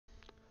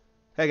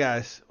Hey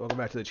guys, welcome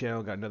back to the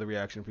channel. Got another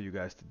reaction for you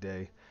guys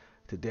today.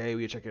 Today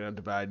we are checking out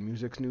Divide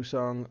Music's new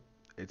song.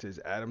 It's his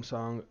Adam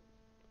song,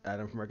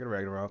 Adam from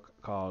Ragnarok,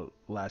 called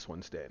Last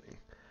One Standing.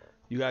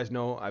 You guys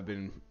know I've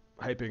been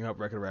hyping up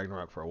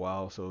Ragnarok for a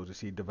while, so to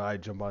see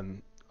Divide jump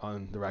on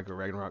the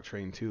Ragnarok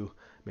train too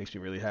makes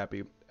me really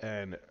happy.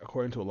 And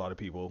according to a lot of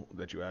people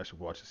that you asked to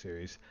watch the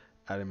series,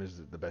 Adam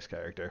is the best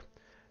character.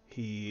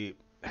 He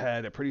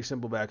had a pretty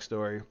simple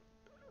backstory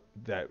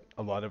that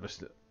a lot of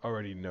us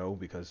already know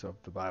because of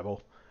the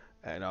Bible,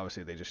 and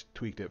obviously they just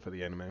tweaked it for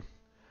the anime.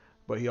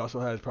 But he also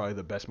has probably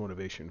the best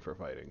motivation for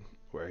fighting,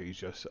 where he's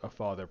just a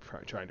father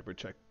trying to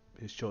protect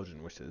his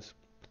children, which is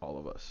all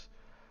of us.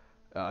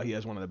 He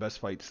has one of the best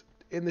fights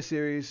in the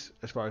series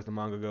as far as the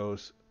manga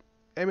goes.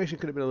 Animation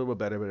could have been a little bit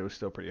better, but it was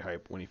still pretty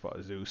hype when he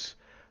fought Zeus,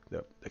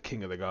 the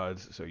king of the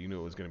gods, so you knew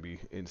it was going to be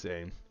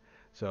insane.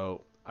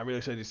 So I'm really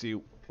excited to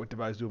see what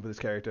Devi's doing for this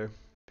character.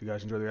 If you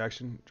guys enjoy the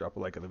reaction, drop a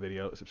like on the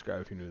video,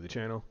 subscribe if you're new to the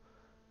channel.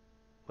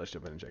 Let's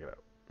jump in and check it out.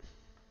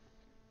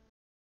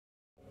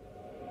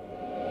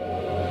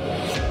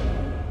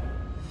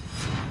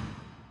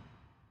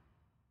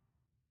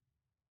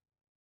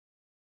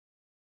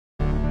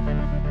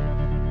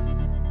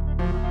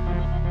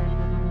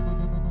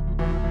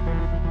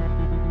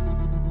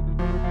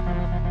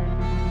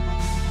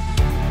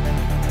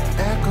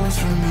 Echoes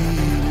from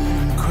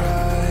Eden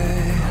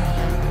cry.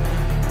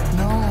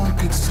 No one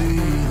could see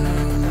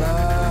the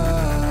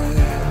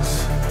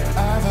lies.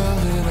 I've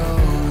held it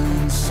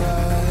all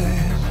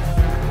inside,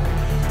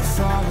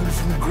 falling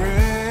from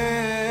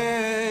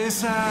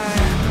grace.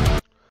 I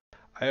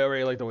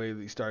already like the way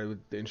he started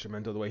with the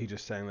instrumental, the way he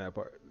just sang that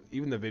part.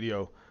 Even the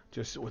video,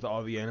 just with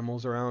all the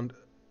animals around.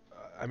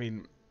 I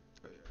mean,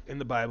 in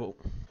the Bible,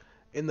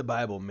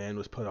 man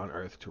was put on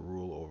Earth to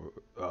rule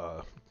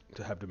over,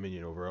 to have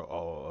dominion over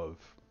all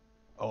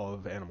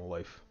of animal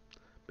life,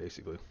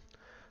 basically.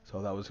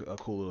 So that was a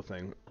cool little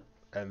thing.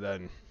 And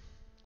then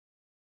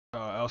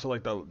I also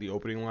like the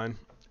opening line,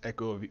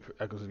 Echoes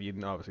of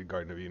Eden, obviously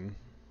Garden of Eden.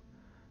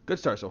 Good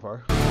start so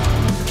far.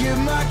 Give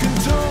my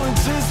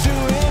condolences to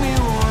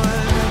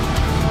anyone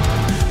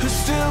who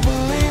still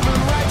believe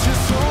in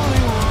righteous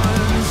holy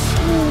ones.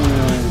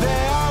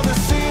 They all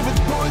deceive with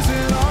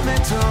poison on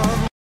their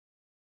tongue.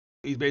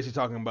 He's basically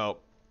talking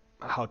about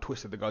how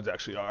twisted the gods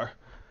actually are.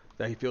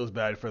 That he feels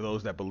bad for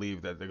those that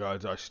believe that the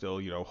gods are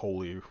still,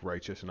 holy,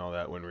 righteous, and all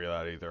that, when in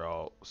reality they're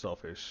all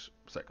selfish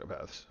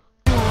psychopaths.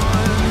 They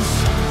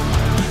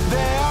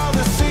all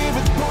deceive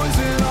with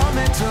poison on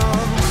their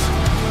tongues.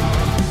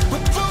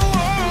 But the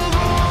world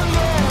won't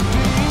let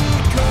me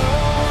go.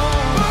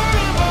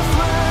 Burning by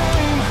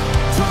flame,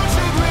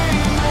 tortured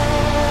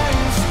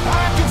remains.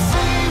 I can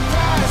see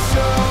past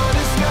your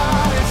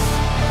disguise.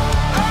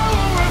 I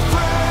will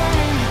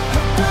refrain,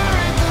 have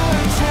buried the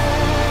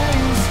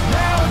chains.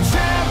 Now a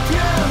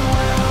champion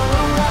will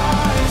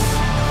arise.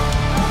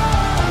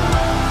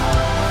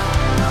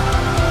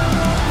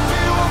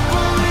 They won't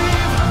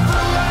believe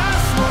the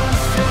last one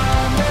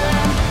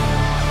standing.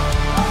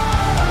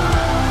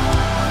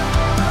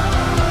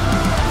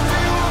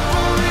 They won't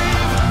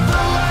believe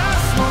the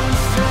last one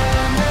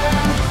standing.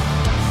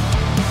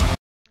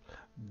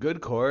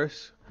 Good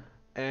chorus,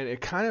 and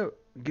it kind of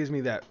gives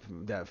me that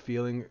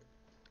feeling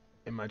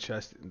in my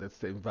chest. That's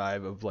the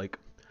vibe of like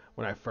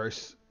when I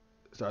first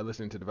started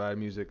listening to Divide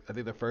music. I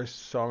think the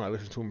first song I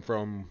listened to him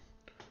from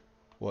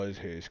was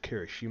his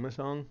Kirishima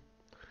song.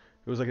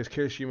 It was like his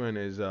Kirishima and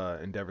his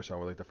Endeavor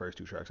song were like the first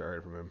two tracks I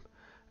heard from him,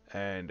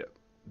 and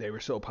they were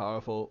so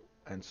powerful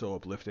and so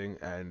uplifting.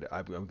 And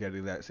I'm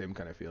getting that same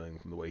kind of feeling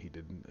from the way he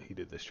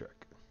did this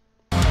track.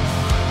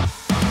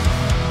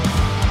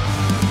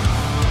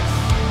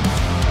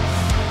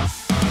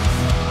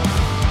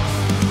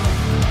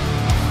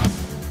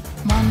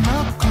 My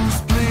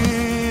knuckles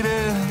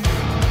bleeding,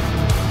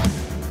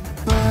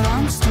 but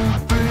I'm still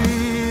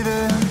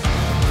breathing.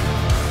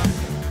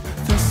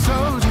 The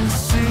soldiers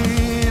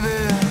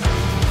deceiving.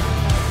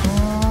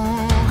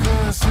 Oh,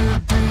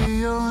 cursed be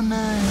your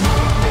name.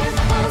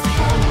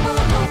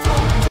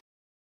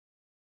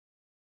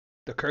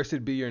 The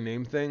 "Cursed Be Your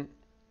Name" thing,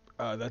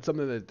 that's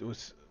something that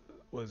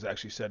was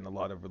actually said in a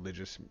lot of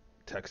religious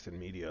text and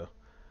media.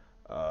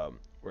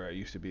 Where it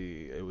used to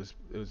be, it was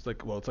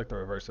like, well, it's like the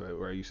reverse of it,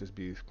 where it used to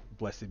be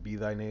 "Blessed be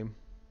thy name,"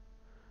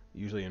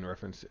 usually in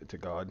reference to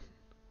God.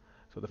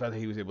 So the fact that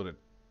he was able to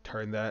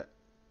turn that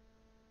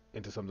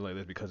into something like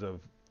this because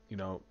of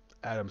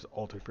Adam's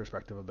altered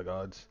perspective of the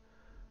gods,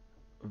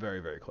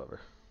 very, very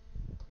clever.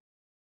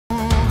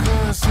 Oh,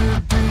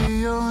 cursed be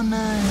your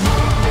name.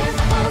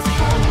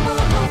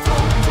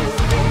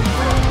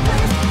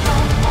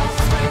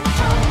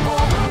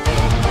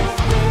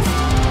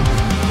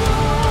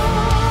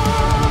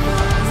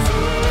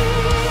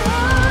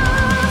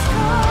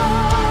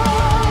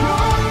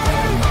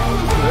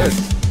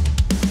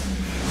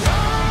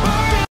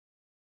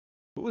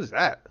 Who was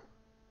that?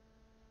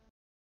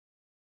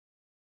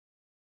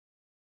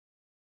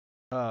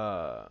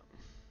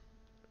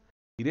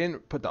 He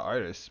didn't put the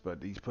artist,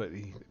 but he put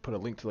a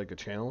link to like a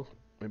channel.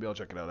 Maybe I'll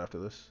check it out after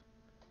this.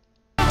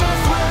 Tortured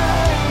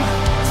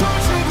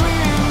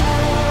me.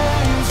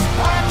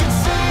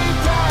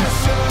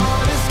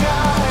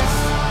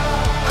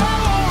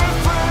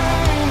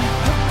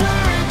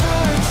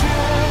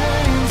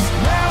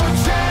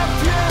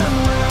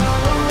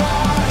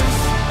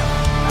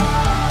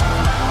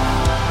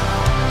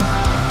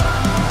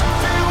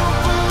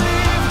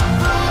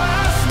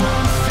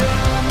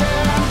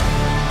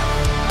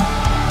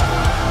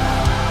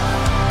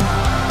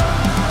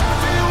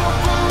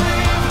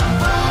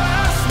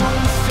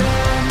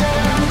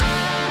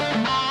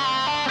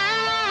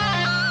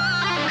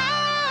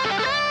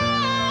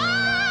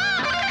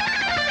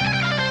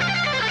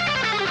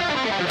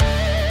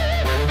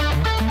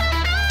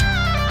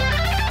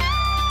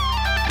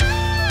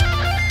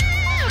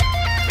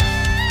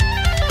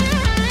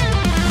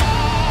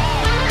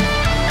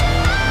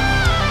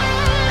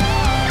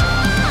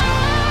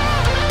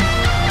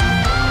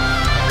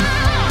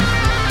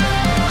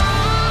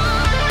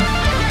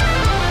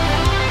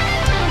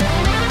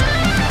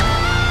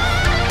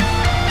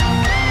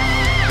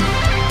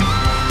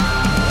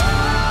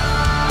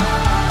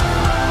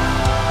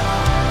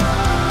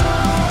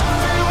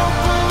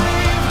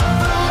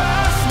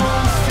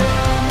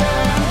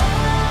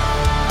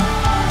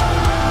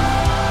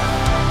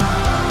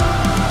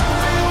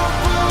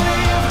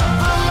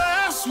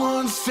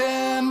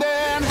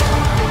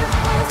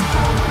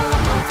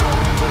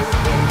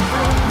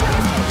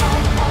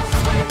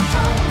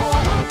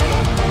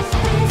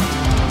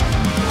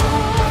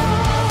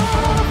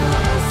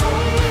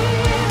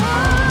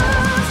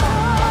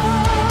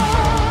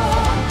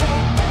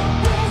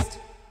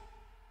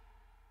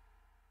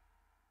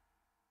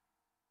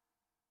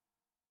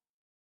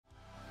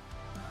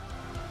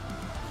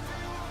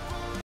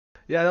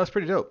 Yeah, that was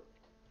pretty dope.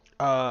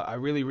 I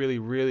really, really,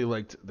 really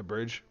liked the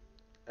bridge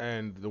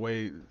and the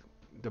way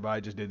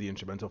Divide just did the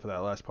instrumental for that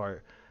last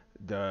part.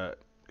 The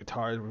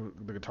guitar,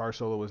 the guitar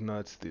solo was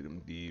nuts.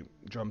 The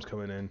drums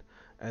coming in,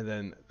 and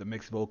then the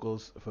mixed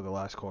vocals for the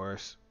last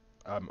chorus.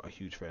 I'm a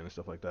huge fan of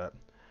stuff like that.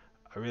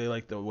 I really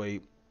like the way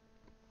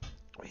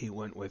he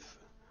went with,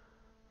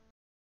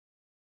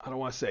 I don't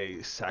want to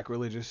say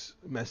sacrilegious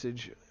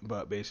message,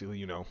 but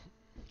basically,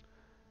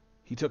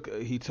 he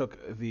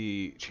took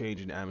the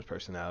change in Adam's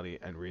personality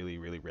and really,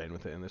 really ran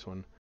with it in this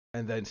one,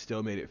 and then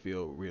still made it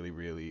feel really,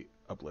 really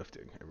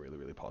uplifting and really,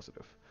 really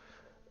positive.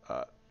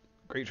 Uh,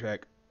 Great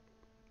track.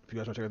 If you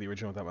guys want to check out the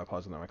original without my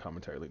pause and my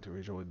commentary, link to the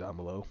original down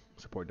below.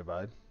 Support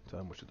Divide. Tell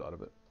them what you thought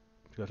of it.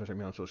 If you guys want to check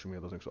me out on social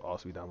media, those links will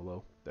also be down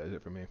below. That is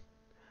it for me.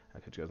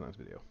 I'll catch you guys in the next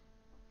video.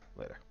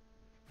 Later.